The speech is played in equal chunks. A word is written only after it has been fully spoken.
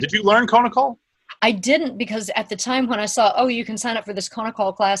Did you learn Konakol? I didn't, because at the time when I saw, oh, you can sign up for this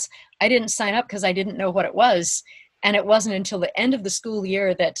Konakol class, I didn't sign up because I didn't know what it was. And it wasn't until the end of the school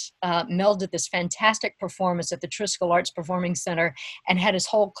year that Mel did this fantastic performance at the Triskel Arts Performing Center and had his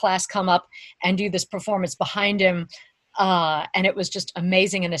whole class come up and do this performance behind him. And it was just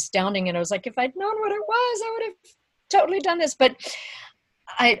amazing and astounding. And I was like, if I'd known what it was, I would have totally done this. But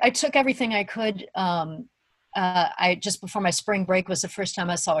I took everything I could. I just before my spring break was the first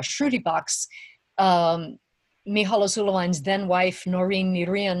time I saw a Shruti box. Mihailo Zuluine's then wife, Noreen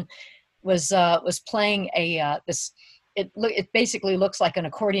Nirian, was playing it basically looks like an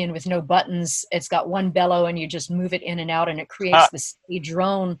accordion with no buttons. It's got one bellow and you just move it in and out and it creates this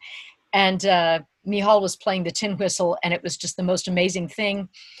drone. And Mihail was playing the tin whistle and it was just the most amazing thing.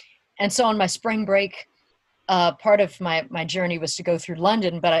 And so on my spring break, part of my journey was to go through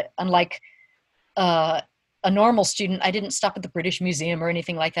London, but unlike a normal student, I didn't stop at the British Museum or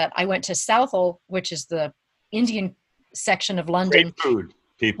anything like that. I went to Southall, which is the Indian section of London. Great food,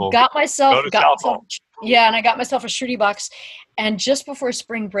 people. And I got myself a Shruti box. And just before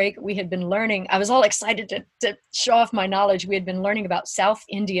spring break, we had been learning, I was all excited to show off my knowledge. We had been learning about South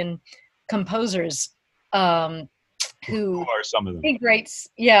Indian composers who are some of them? Greats,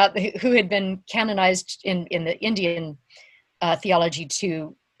 who had been canonized in the Indian theology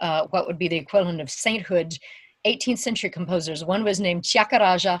to what would be the equivalent of sainthood, 18th century composers. One was named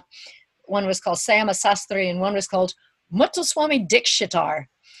Tyagaraja, one was called Syama Sastri, and one was called Muthuswami Dikshitar.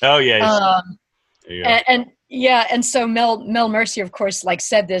 Oh yeah. And so Mel Mercier, of course,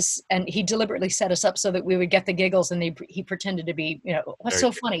 said this, and he deliberately set us up so that we would get the giggles, and he pretended to be, what's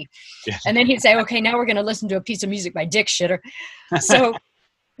so funny? Yes. And then he'd say, okay, now we're going to listen to a piece of music by Dick Shitter. So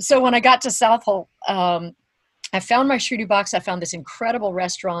when I got to Southall, I found my Shruti box. I found this incredible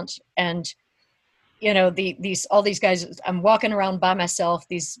restaurant, and all these guys. I'm walking around by myself.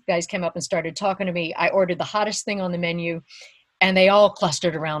 These guys came up and started talking to me. I ordered the hottest thing on the menu, and they all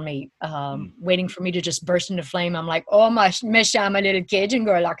clustered around me, waiting for me to just burst into flame. I'm like, oh my, I'm a little Cajun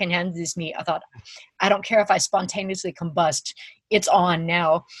girl. I can handle this meat. I thought, I don't care if I spontaneously combust. It's on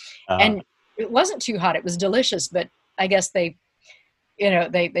now, and it wasn't too hot. It was delicious, but I guess they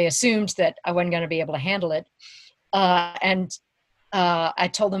assumed that I wasn't going to be able to handle it. And I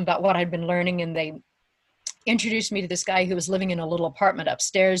told them about what I'd been learning, and they introduced me to this guy who was living in a little apartment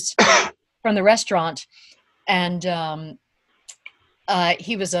upstairs from the restaurant. And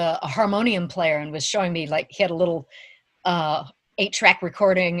he was a harmonium player and was showing me, he had a little 8-track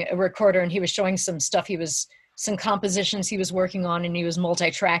recorder, and he was showing some compositions he was working on, and he was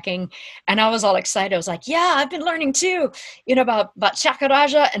multi-tracking. And I was all excited. I was like, yeah, I've been learning too, about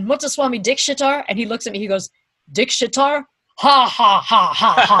Tyagaraja and Muthuswami Dikshitar. And he looks at me, he goes, Dikshitar? Ha, ha, ha,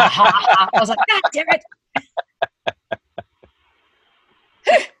 ha, ha, ha. I was like, God damn it.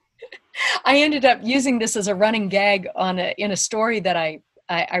 I ended up using this as a running gag in a story that I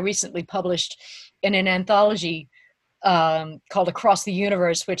recently published in an anthology called Across the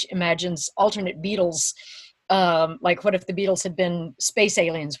Universe, which imagines alternate Beatles. What if the Beatles had been space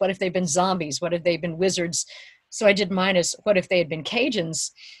aliens? What if they'd been zombies? What if they'd been wizards? So I did mine as what if they had been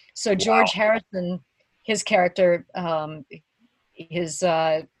Cajuns? So George Harrison, his character, his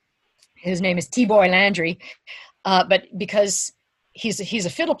name is T-Boy Landry, but because he's a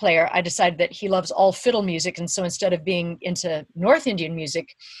fiddle player, I decided that he loves all fiddle music, and so instead of being into North Indian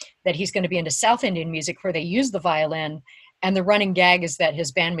music, that he's going to be into South Indian music where they use the violin. And the running gag is that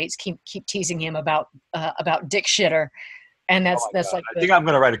his bandmates keep teasing him about Dick Shitter, and that's I think I'm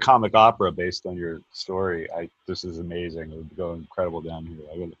going to write a comic opera based on your story. This is amazing. It would go incredible down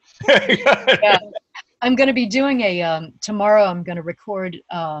here. Yeah. I'm going to be doing tomorrow I'm going to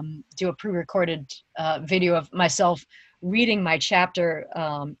do a pre-recorded video of myself reading my chapter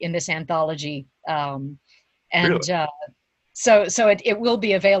in this anthology. Really? So it will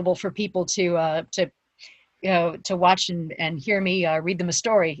be available for people to watch and hear me read them a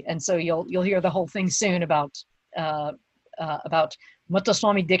story. And so you'll hear the whole thing soon about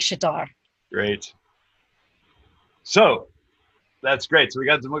Muthuswami Dikshitar. Great. So that's great. So we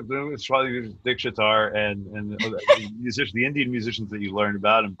got the Muthuswami Dikshitar and the Indian musicians that you learned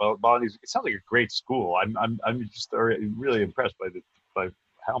about, and Balinese. It sounds like a great school. I'm just really impressed by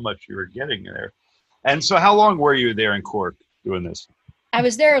how much you were getting there. And so, how long were you there in Cork doing this? I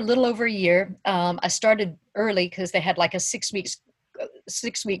was there a little over a year. I started early because they had like a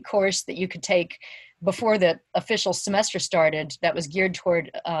 6-week course that you could take before the official semester started. That was geared toward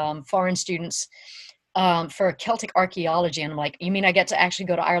foreign students. For Celtic archaeology. And I'm like, you mean I get to actually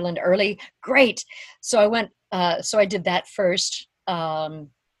go to Ireland early? Great. So I went, so I did that first,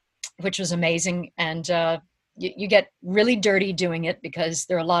 which was amazing. And you get really dirty doing it because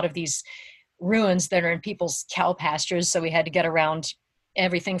there are a lot of these ruins that are in people's cow pastures. So we had to get around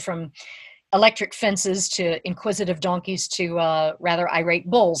everything from electric fences to inquisitive donkeys to rather irate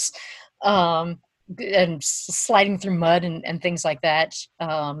bulls, and sliding through mud and things like that.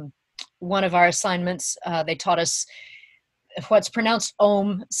 One of our assignments, they taught us what's pronounced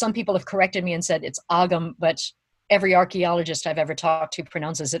Om. Some people have corrected me and said it's Agam, but every archaeologist I've ever talked to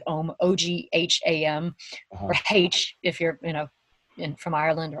pronounces it Om, Ogham, or H if you're, from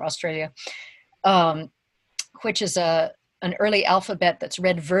Ireland or Australia, which is an early alphabet that's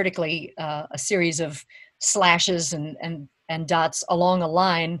read vertically, a series of slashes and dots along a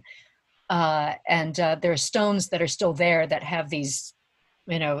line. And there are stones that are still there that have these,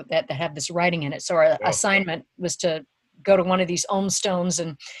 that have this writing in it. So our assignment was to go to one of these Om stones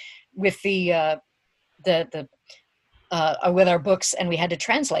and with with our books, and we had to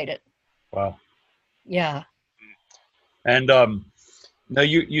translate it. Wow. Yeah. And now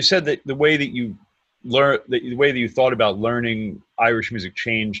you said that the way that you the way that you thought about learning Irish music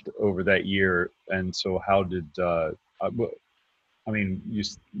changed over that year. And so how did we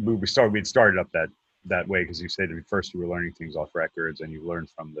started up that way because you said at first you were learning things off records and you learned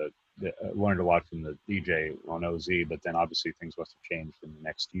from learned a lot from the DJ on OZ, but then obviously things must have changed in the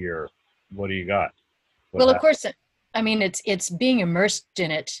next year. What do you got? Well, of course, it's being immersed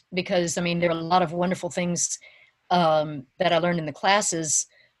in it because there are a lot of wonderful things that I learned in the classes,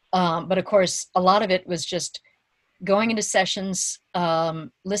 but of course a lot of it was just going into sessions,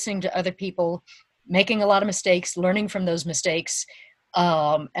 listening to other people, making a lot of mistakes, learning from those mistakes,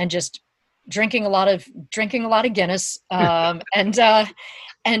 and just drinking a lot of Guinness, and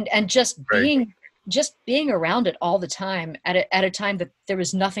just being around it all the time at a time that there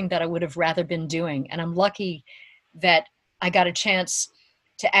was nothing that I would have rather been doing. And I'm lucky that I got a chance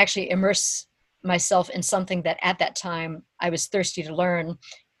to actually immerse myself in something that at that time I was thirsty to learn.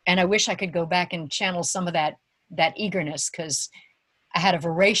 And I wish I could go back and channel some of that eagerness, because I had a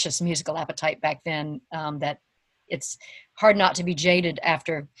voracious musical appetite back then, that it's hard not to be jaded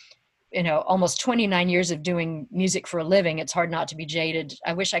after, almost 29 years of doing music for a living. It's hard not to be jaded.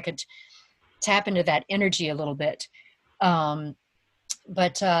 I wish I could tap into that energy a little bit.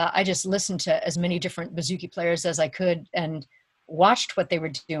 But I just listened to as many different bouzouki players as I could and watched what they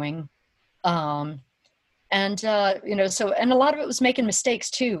were doing. And a lot of it was making mistakes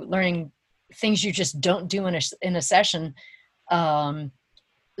too, learning things you just don't do in a session.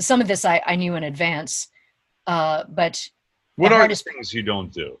 Some of this I knew in advance, but what are the things you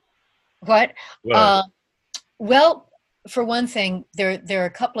don't do? What? Well, for one thing, there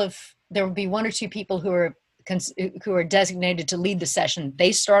will be one or two people who are designated to lead the session.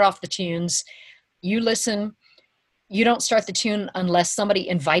 They start off the tunes. You listen. You don't start the tune unless somebody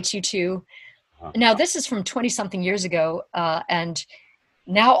invites you to. Now, this is from 20-something years ago, and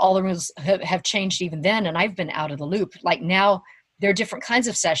now all the rules have changed even then, and I've been out of the loop. Like now, there are different kinds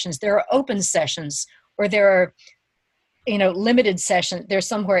of sessions. There are open sessions, or there are, limited sessions. There's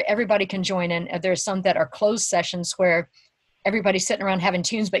some where everybody can join in. There's some that are closed sessions where everybody's sitting around having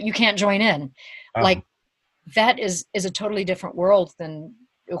tunes, but you can't join in. Like that is a totally different world than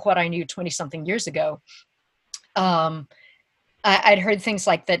what I knew 20-something years ago. I'd heard things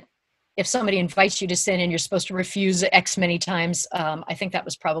like that. If somebody invites you to sit in, you're supposed to refuse X many times. I think that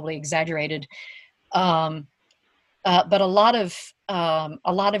was probably exaggerated. But a lot of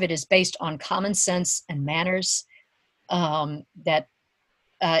it is based on common sense and manners. That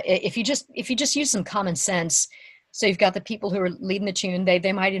if you just use some common sense, so you've got the people who are leading the tune,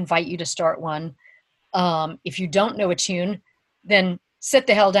 they might invite you to start one. If you don't know a tune, then sit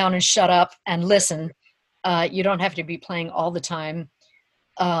the hell down and shut up and listen. You don't have to be playing all the time.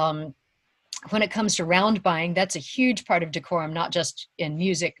 When it comes to round buying, that's a huge part of decorum, not just in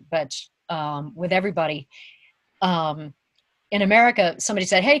music, but with everybody. In America, somebody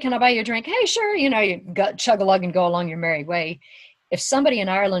said, "Hey, can I buy you a drink?" "Hey, sure." You chug a lug and go along your merry way. If somebody in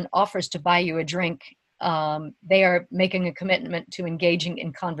Ireland offers to buy you a drink, they are making a commitment to engaging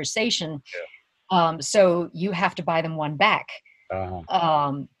in conversation. Yeah. So you have to buy them one back.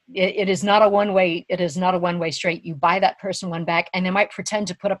 It is not a one-way. It is not a one-way street. You buy that person one back, and they might pretend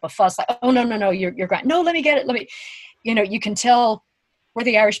to put up a fuss like, "Oh no, you're great. No, let me get it. Let me." You can tell where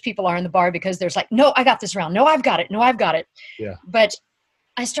the Irish people are in the bar because there's like, "No, I got this round. No, I've got it. No, I've got it." Yeah. But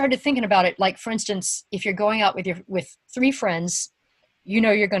I started thinking about it. Like, for instance, if you're going out with three friends,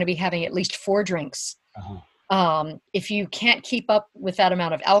 you're going to be having at least 4 drinks. If you can't keep up with that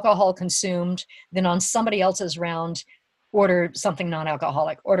amount of alcohol consumed, then on somebody else's round, order something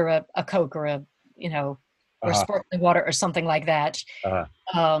non-alcoholic. Order a Coke or or sparkling water or something like that.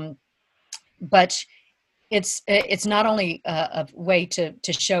 But it's not only a way to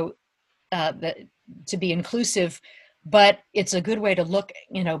show that to be inclusive, but it's a good way to look,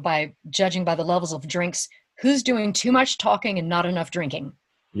 by judging by the levels of drinks, who's doing too much talking and not enough drinking.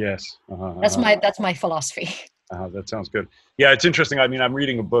 Yes. That's my philosophy. That sounds good. Yeah, it's interesting. I mean, I'm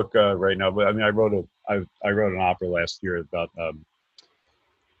reading a book right now, but I mean, I wrote an opera last year about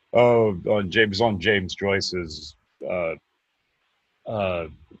on James Joyce's the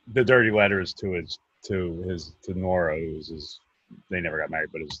dirty letters to Nora, who was they never got married,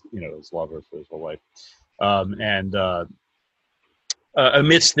 but his lover for his whole life. And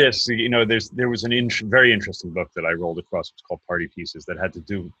amidst this, there was very interesting book that I rolled across. It's called Party Pieces, that had to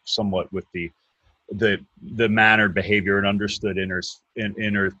do somewhat with the mannered behavior and understood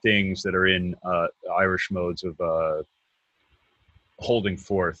inner things that are in Irish modes of holding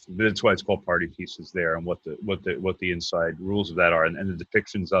forth. That's why it's called Party Pieces there, and what the inside rules of that are, and the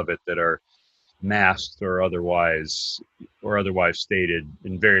depictions of it that are masked or otherwise stated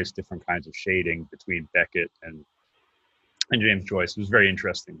in various different kinds of shading between Beckett and James Joyce. It was very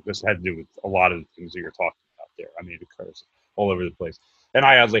interesting because it had to do with a lot of the things that you're talking about there. I mean, it occurs all over the place. And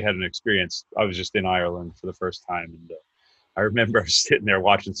I oddly had an experience. I was just in Ireland for the first time, and I remember sitting there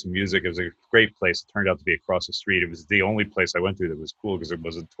watching some music. It was a great place. It turned out to be across the street. It was the only place I went to that was cool because it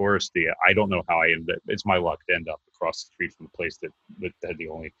wasn't touristy. I don't know how I ended up. It's my luck to end up across the street from the place that had the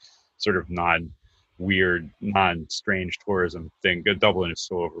only sort of non-weird, non-strange tourism thing. Dublin is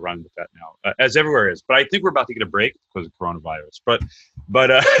so overrun with that now, as everywhere is. But I think we're about to get a break because of coronavirus. But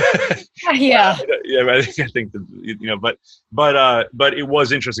yeah, I think that, but it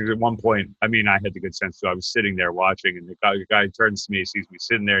was interesting. At one point, I mean, I had the good sense too. I was sitting there watching, and the guy turns to me, sees me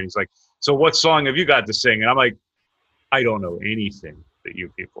sitting there, and he's like, "So what song have you got to sing?" And I'm like, "I don't know anything that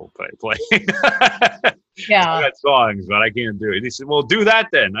you people play." Yeah. I got songs, but I can't do it. And he said, "Well, do that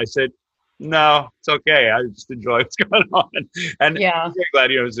then." I said, "No, it's okay. I just enjoy what's going on." And yeah, I'm very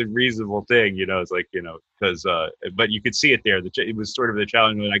glad, it's a reasonable thing, it's like, because, but you could see it there. It was sort of the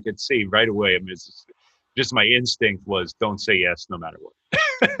challenge, and I could see right away. I mean, it's just my instinct was don't say yes no matter what.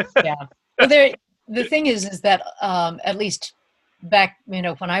 yeah. Well, the thing is that at least back, when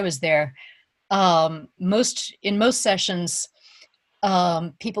I was there, in most sessions,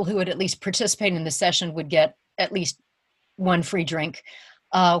 people who would at least participate in the session would get at least one free drink.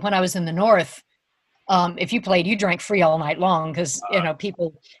 When I was in the North, if you played, you drank free all night long because,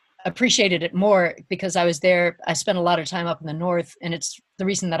 people appreciated it more because I was there. I spent a lot of time up in the North, and it's the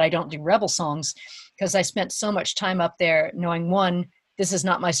reason that I don't do rebel songs, because I spent so much time up there knowing, one, this is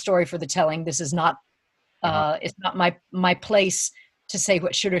not my story for the telling. This is not, it's not my place to say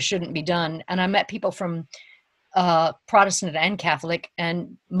what should or shouldn't be done. And I met people from Protestant and Catholic,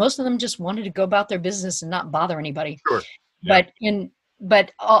 and most of them just wanted to go about their business and not bother anybody. Sure. Yeah.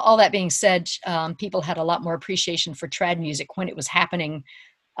 But all that being said, people had a lot more appreciation for trad music when it was happening,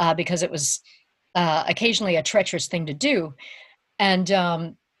 because it was occasionally a treacherous thing to do. And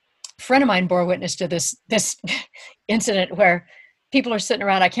a friend of mine bore witness to this incident where people are sitting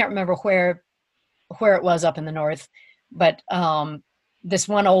around. I can't remember where it was up in the North, but this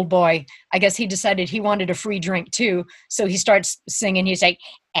one old boy, I guess he decided he wanted a free drink too. So he starts singing. He's like,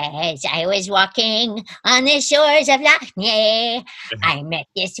 "As I was walking on the shores of Loch Ness, I met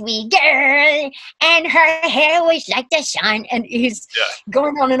this wee girl, and her hair was like the sun." And he's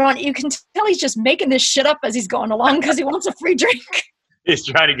going on and on. You can tell he's just making this shit up as he's going along because he wants a free drink. He's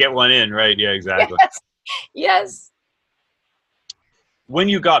trying to get one in, right? Yeah, exactly. Yes. When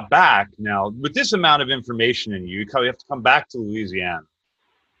you got back, now with this amount of information in you, you have to come back to Louisiana.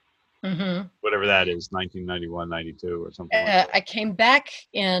 Mm-hmm. Whatever that is, 1991, 92 or something like that. I came back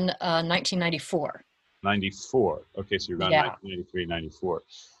in 1994. 94. Okay, so you're gone 1993, 94.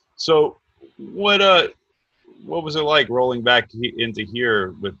 So what was it like rolling back into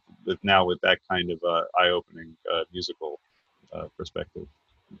here with that kind of eye-opening musical perspective?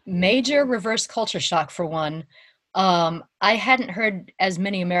 Major reverse culture shock, for one. I hadn't heard as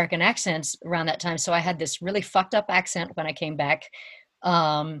many American accents around that time, so I had this really fucked up accent when I came back.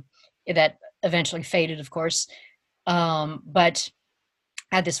 That eventually faded, of course. But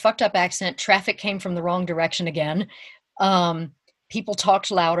I had this fucked up accent. Traffic came from the wrong direction again. People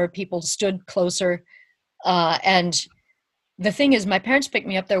talked louder. People stood closer. And the thing is, my parents picked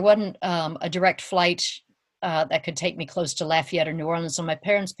me up. There wasn't a direct flight that could take me close to Lafayette or New Orleans. So my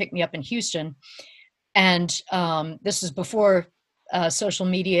parents picked me up in Houston. And this was before social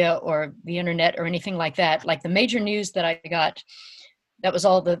media or the internet or anything like that. Like the major news that I got, that was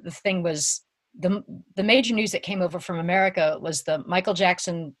all the thing was, the major news that came over from America was the Michael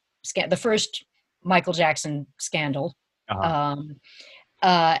Jackson the first Michael Jackson scandal. And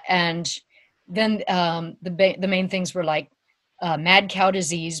then the main things were like mad cow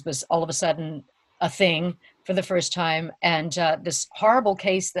disease was all of a sudden a thing for the first time, and this horrible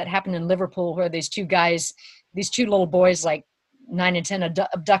case that happened in Liverpool where these two guys, these two little boys, like 9 and 10,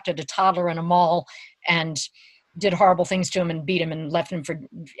 abducted a toddler in a mall and did horrible things to him and beat him and left him for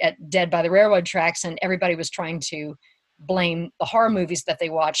dead by the railroad tracks. And everybody was trying to blame the horror movies that they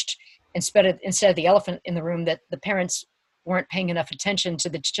watched instead of the elephant in the room, that the parents weren't paying enough attention to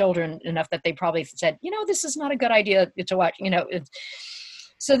the children enough that they probably said, this is not a good idea to watch,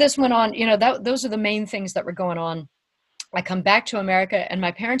 So this went on, those are the main things that were going on. I come back to America and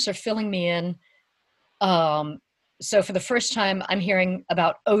my parents are filling me in. So for the first time, I'm hearing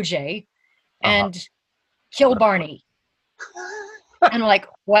about OJ and Kill Barney. And I'm like,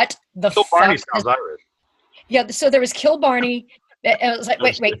 what the Kill fuck? Barney sounds Irish. Yeah, so there was Kill Barney. I was like,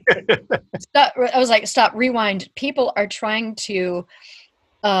 wait, stop. I was like, stop, rewind. People are trying to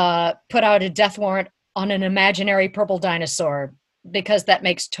put out a death warrant on an imaginary purple dinosaur because that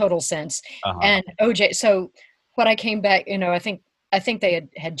makes total sense. And OJ, so when I came back, I think they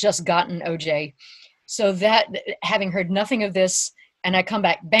had just gotten OJ. So that, having heard nothing of this, and I come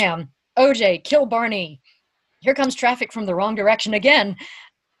back, bam, OJ, Kill Barney. Here comes traffic from the wrong direction again.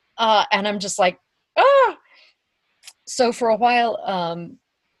 And I'm just like, ah. So for a while,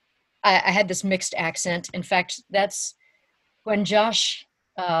 I had this mixed accent. In fact, that's when Josh,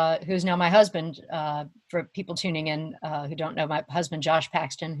 who's now my husband, for people tuning in who don't know, my husband, Josh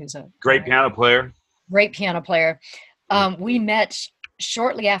Paxton, who's a great piano player. Great piano player. We met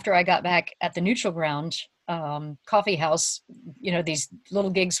shortly after I got back at the Neutral Ground coffee house, these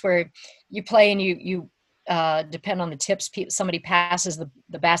little gigs where you play and you depend on the tips. Somebody passes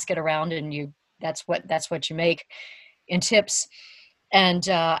the basket around and that's what you make in tips. And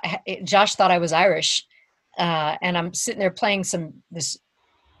Josh thought I was Irish, and I'm sitting there playing this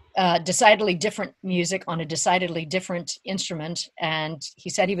decidedly different music on a decidedly different instrument. And he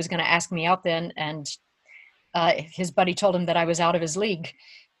said he was going to ask me out then, and his buddy told him that I was out of his league,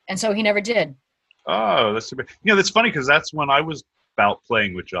 and so he never did. Oh, that's super. That's funny because that's when I was about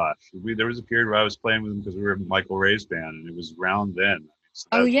playing with Josh. There was a period where I was playing with him because we were in Michael Ray's band, and it was around then.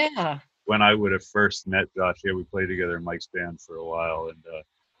 Oh yeah. When I would have first met Josh, we played together in Mike's band for a while, and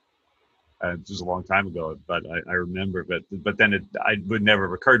it was a long time ago. But I remember, but then it would never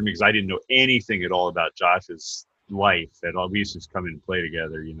have occurred to me because I didn't know anything at all about Josh's life at all. We used to just come in and play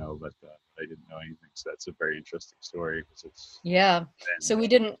together, but I didn't know anything. So that's a very interesting story. So we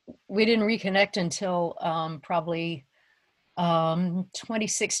didn't reconnect until probably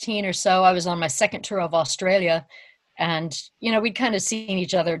 2016 or so. I was on my second tour of Australia, and we'd kind of seen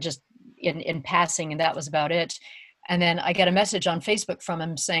each other just in passing, and that was about it. And then I get a message on Facebook from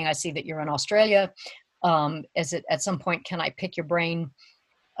him saying, I see that you're in Australia. At some point, can I pick your brain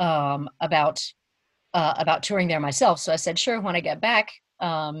about touring there myself? So I said, sure, when I get back.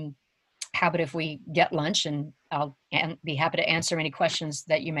 How about if we get lunch, and I'll be happy to answer any questions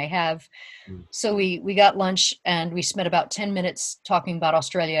that you may have. So we got lunch, and we spent about 10 minutes talking about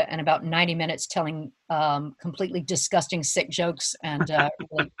Australia and about 90 minutes telling completely disgusting, sick jokes and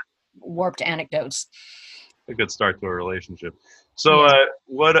really warped anecdotes. A good start to a relationship. So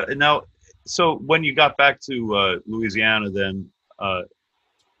so when you got back to Louisiana, then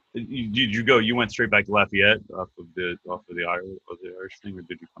you went straight back to Lafayette off of the Irish thing, or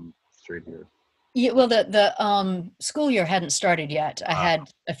did you come straight here? Yeah, well, the school year hadn't started yet. I had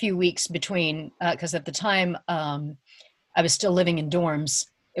a few weeks between, because at the time I was still living in dorms.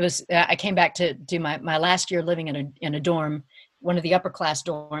 I came back to do my last year living in a dorm, one of the upper class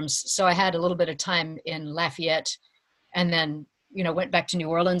dorms. So I had a little bit of time in Lafayette, and then went back to New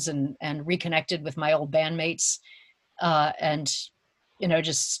Orleans and reconnected with my old bandmates, and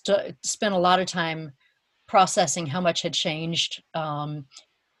just spent a lot of time processing how much had changed.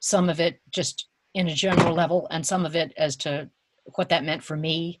 Some of it just in a general level, and some of it as to what that meant for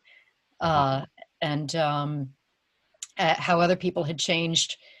me, and how other people had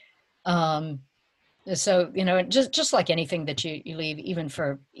changed. So just like anything that you leave, even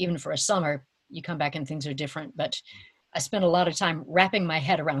for a summer, you come back and things are different. But I spent a lot of time wrapping my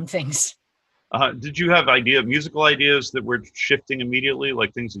head around things. Did you have musical ideas that were shifting immediately,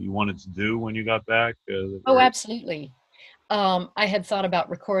 like things that you wanted to do when you got back? Oh, absolutely. I had thought about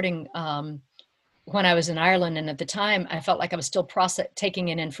recording when I was in Ireland, and at the time I felt like I was still taking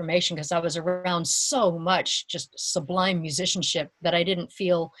in information because I was around so much just sublime musicianship that I didn't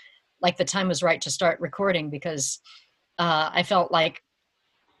feel like the time was right to start recording, because I felt like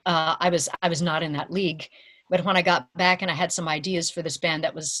I was not in that league. But when I got back and I had some ideas for this band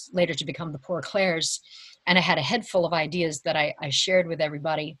that was later to become the Poor Clares, and I had a head full of ideas that I shared with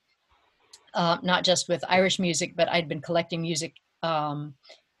everybody, not just with Irish music, but I'd been collecting music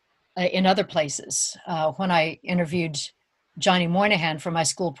in other places. When I interviewed Johnny Moynihan for my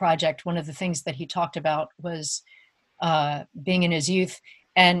school project, one of the things that he talked about was being in his youth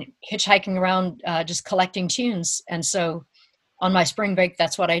and hitchhiking around, just collecting tunes. And so on my spring break,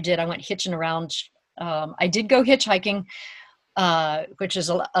 that's what I did. I went hitching around. I did go hitchhiking, which is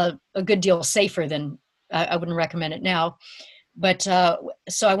a good deal safer than, I wouldn't recommend it now. But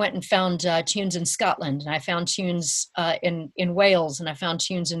so I went and found tunes in Scotland, and I found tunes in Wales, and I found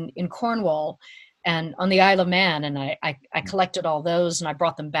tunes in Cornwall and on the Isle of Man. And I collected all those, and I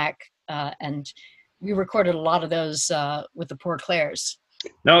brought them back, and we recorded a lot of those with the Poor Clares.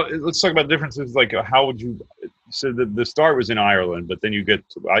 Now, let's talk about differences. Like, how would you? So the start was in Ireland, but then you get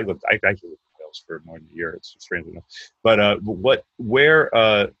to. I actually lived in Wales for more than a year. It's strange enough. But what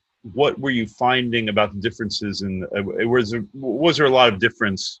were you finding about the differences in? Was there a lot of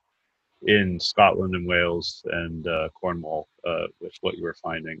difference in Scotland and Wales and Cornwall with what you were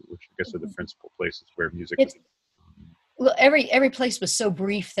finding, which I guess are the principal places where music is? Well, every place was so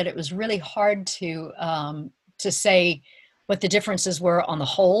brief that it was really hard to say what the differences were on the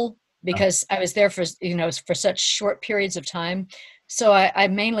whole, because I was there for such short periods of time. So I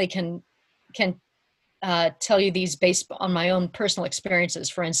mainly can tell you these based on my own personal experiences.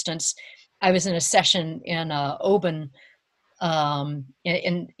 For instance, I was in a session in Oban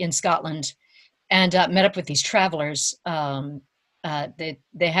in Scotland, and met up with these travelers. They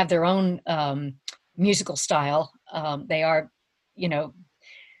have their own musical style. They are,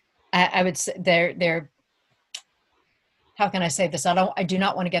 I would say they're. How can I say this? I do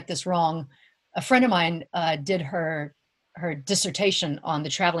not want to get this wrong. A friend of mine did her dissertation on the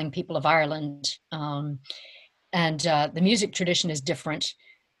traveling people of Ireland, and the music tradition is different.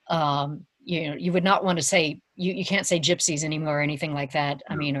 You would not want to say you can't say gypsies anymore or anything like that.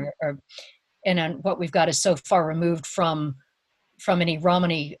 I mean, and what we've got is so far removed from any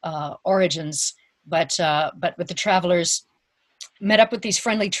Romany origins. But with the travelers, met up with these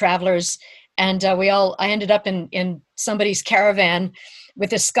friendly travelers, and I ended up in somebody's caravan with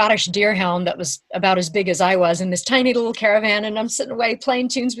this Scottish deerhound that was about as big as I was in this tiny little caravan, and I'm sitting away playing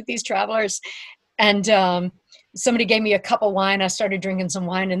tunes with these travelers, and somebody gave me a cup of wine. I started drinking some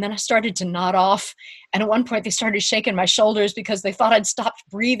wine, and then I started to nod off, and at one point they started shaking my shoulders because they thought I'd stopped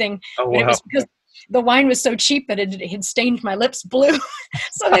breathing. Oh, wow. But it was because the wine was so cheap that it had stained my lips blue.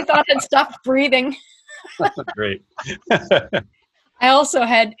 So they thought I'd stopped breathing. Great. I also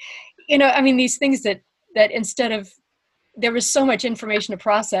had, these things that instead of, there was so much information to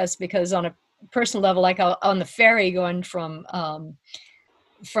process, because on a personal level, like on the ferry going from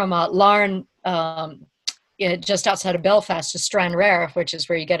Larne, just outside of Belfast, to Stranraer, which is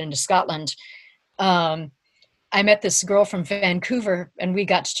where you get into Scotland, I met this girl from Vancouver, and we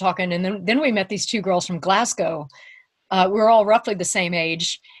got to talking, and then we met these two girls from Glasgow. We were all roughly the same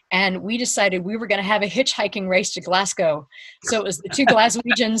age, and we decided we were going to have a hitchhiking race to Glasgow. So it was the two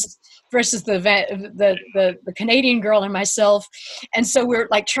Glaswegians versus the Canadian girl and myself. And so we're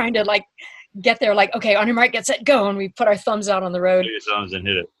like trying to get there, okay, on your mark, get set, go. And we put our thumbs out on the road. Put your thumbs and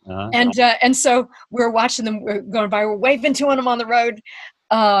hit it. Uh-huh. And so we're watching them going by. We're waving to them on the road.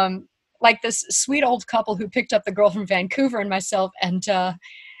 Like this sweet old couple who picked up the girl from Vancouver and myself, and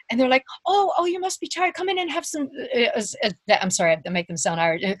they're like, oh, you must be tired. Come in and have some. I'm sorry, I make them sound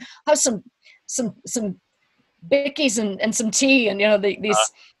Irish. Have some bickies and some tea, and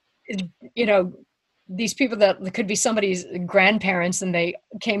these people that could be somebody's grandparents, and they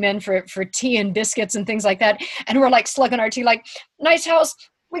came in for tea and biscuits and things like that, and we're like slugging our tea, like, nice house,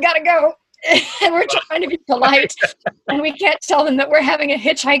 we gotta go. And we're trying to be polite, and we can't tell them that we're having a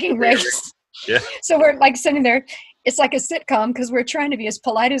hitchhiking race. Yeah. So we're like sitting there. It's like a sitcom, because we're trying to be as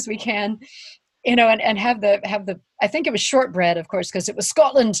polite as we can, and have the. I think it was shortbread, of course, because it was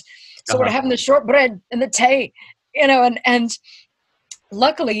Scotland. So we're having the shortbread and the tea, and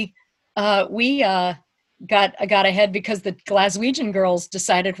luckily we got ahead, because the Glaswegian girls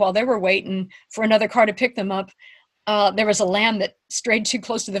decided, while they were waiting for another car to pick them up, there was a lamb that strayed too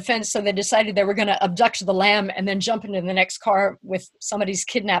close to the fence, so they decided they were going to abduct the lamb and then jump into the next car with somebody's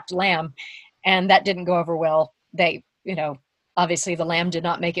kidnapped lamb, and that didn't go over well. They, obviously the lamb did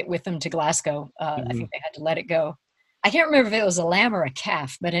not make it with them to Glasgow. I think they had to let it go. I can't remember if it was a lamb or a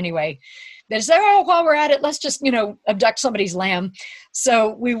calf, but anyway, they said, oh, while we're at it, let's just, abduct somebody's lamb.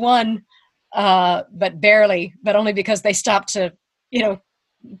 So we won, but barely, but only because they stopped to,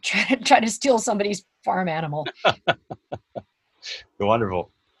 try to steal somebody's farm animal.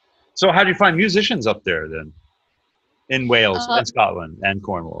 Wonderful. So how do you find musicians up there then? In Wales and Scotland and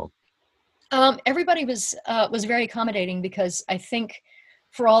Cornwall? Everybody was very accommodating, because I think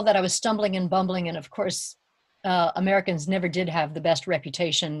for all that I was stumbling and bumbling, and of course, Americans never did have the best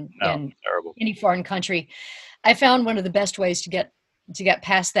reputation No, in terrible. any foreign country. I found one of the best ways to get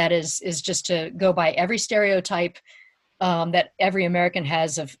past that is just to go by every stereotype that every American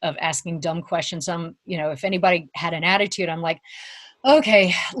has of asking dumb questions. You know, if anybody had an attitude, I'm like,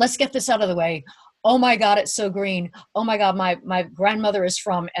 okay, let's get this out of the way. Oh my God, it's so green. Oh my God, my grandmother is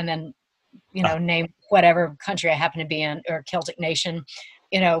from, and then, you know, name whatever country I happen to be in, or Celtic nation.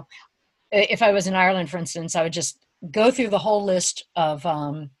 You know, if I was in Ireland, for instance, I would just go through the whole list of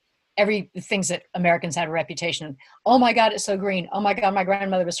every things that Americans had a reputation. Oh my God, it's so green. Oh my God, my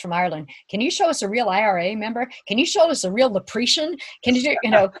grandmother was from Ireland. Can you show us a real IRA member? Can you show us a real Lepretian? Can you do, you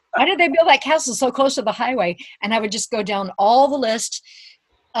know, why did they build that castle so close to the highway? And I would just go down all the list.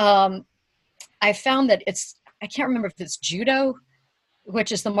 I found that I can't remember if it's judo,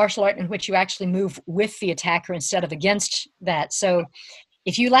 which is the martial art in which you actually move with the attacker instead of against that. So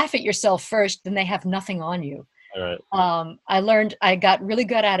if you laugh at yourself first, then they have nothing on you. All right. I got really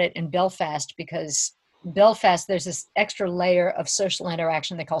good at it in Belfast, because Belfast, there's this extra layer of social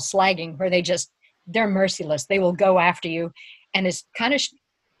interaction they call slagging, where they're merciless. They will go after you, and it's kind of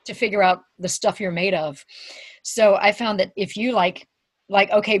to figure out the stuff you're made of. So I found that if you like,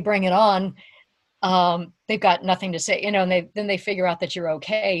 okay, bring it on, they've got nothing to say, you know, and then they figure out that you're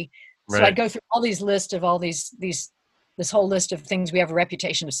okay. So Right. I'd go through all these lists of all this whole list of things we have a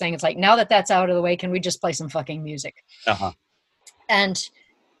reputation of saying. It's like, now that that's out of the way, can we just play some fucking music? Uh-huh. And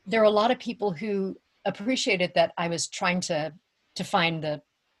there are a lot of people who appreciated that I was trying to find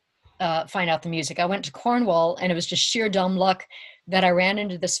out the music. I went to Cornwall, and it was just sheer dumb luck that I ran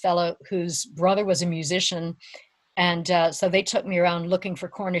into this fellow whose brother was a musician. And so they took me around looking for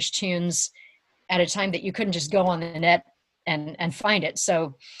Cornish tunes at a time that you couldn't just go on the net and find it.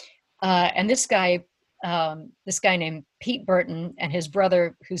 So, and this guy named Pete Burton, and his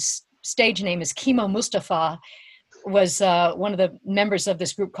brother, whose stage name is Kimo Mustafa, was one of the members of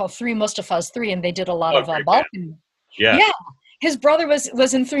this group called Three Mustafas Three, and they did a lot of Balkan. Yeah. Yeah, his brother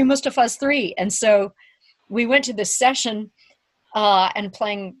was in Three Mustafas Three, and so we went to this session and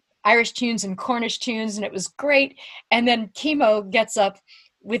playing Irish tunes and Cornish tunes, and it was great. And then Kimo gets up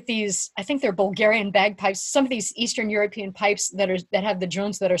with these, I think they're Bulgarian bagpipes, some of these Eastern European pipes that have the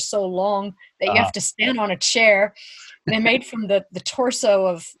drones that are so long that you have to stand on a chair. They're made from the torso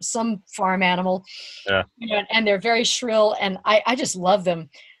of some farm animal. Yeah. You know, and they're very shrill, and I just love them.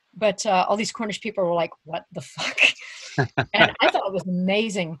 But all these Cornish people were like, what the fuck? And I thought it was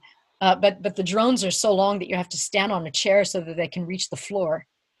amazing. But the drones are so long that you have to stand on a chair so that they can reach the floor.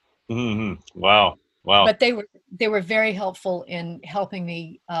 Mm-hmm. Wow. But they were very helpful in helping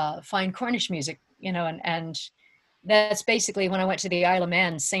me find Cornish music, you know, and that's basically when I went to the Isle of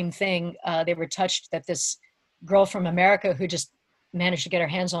Man, same thing. They were touched that this girl from America who just managed to get her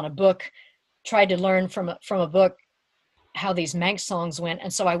hands on a book tried to learn from a book how these Manx songs went.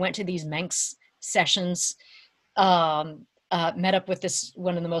 And so I went to these Manx sessions, met up with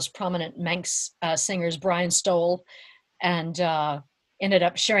one of the most prominent Manx singers, Brian Stoll, and ended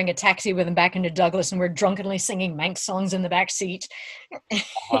up sharing a taxi with him back into Douglas, and we're drunkenly singing Manx songs in the back seat.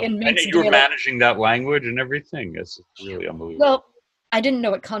 And you were managing that language and everything. It's really unbelievable. Well, I didn't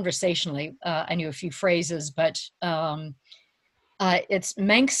know it conversationally. I knew a few phrases, but it's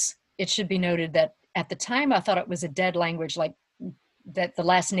Manx. It should be noted that at the time I thought it was a dead language, like that the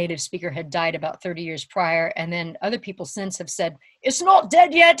last native speaker had died about 30 years prior. And then other people since have said, it's not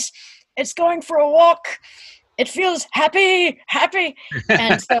dead yet. It's going for a walk. It feels happy.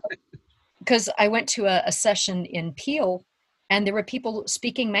 And so, because I went to a session in Peel, and there were people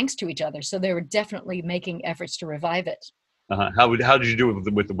speaking Manx to each other. So they were definitely making efforts to revive it. How did you do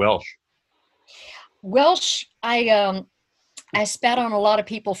it with the Welsh? Welsh, I spat on a lot of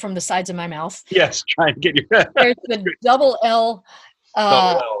people from the sides of my mouth. Yes, trying to get you. There's the double L.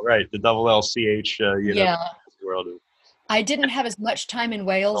 Double L, right? The double LCH. Yeah. World. I didn't have as much time in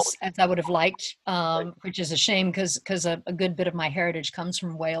Wales as I would have liked, which is a shame because a good bit of my heritage comes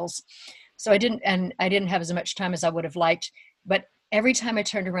from Wales. So I didn't have as much time as I would have liked. But every time I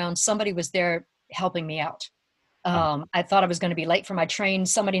turned around, somebody was there helping me out. I thought I was going to be late for my train.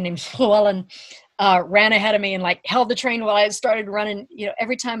 Somebody named Llewellyn ran ahead of me and like held the train while I started running. You know,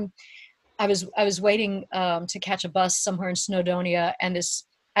 every time I was waiting to catch a bus somewhere in Snowdonia, and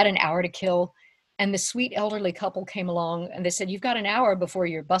I had an hour to kill. And this sweet elderly couple came along, and they said, you've got an hour before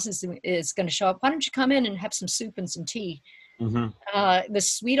your bus is going to show up. Why don't you come in and have some soup and some tea? Mm-hmm. The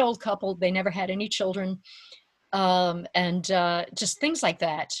sweet old couple, they never had any children. And just things like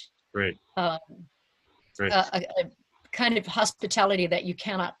that. Great. A kind of hospitality that you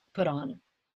cannot put on.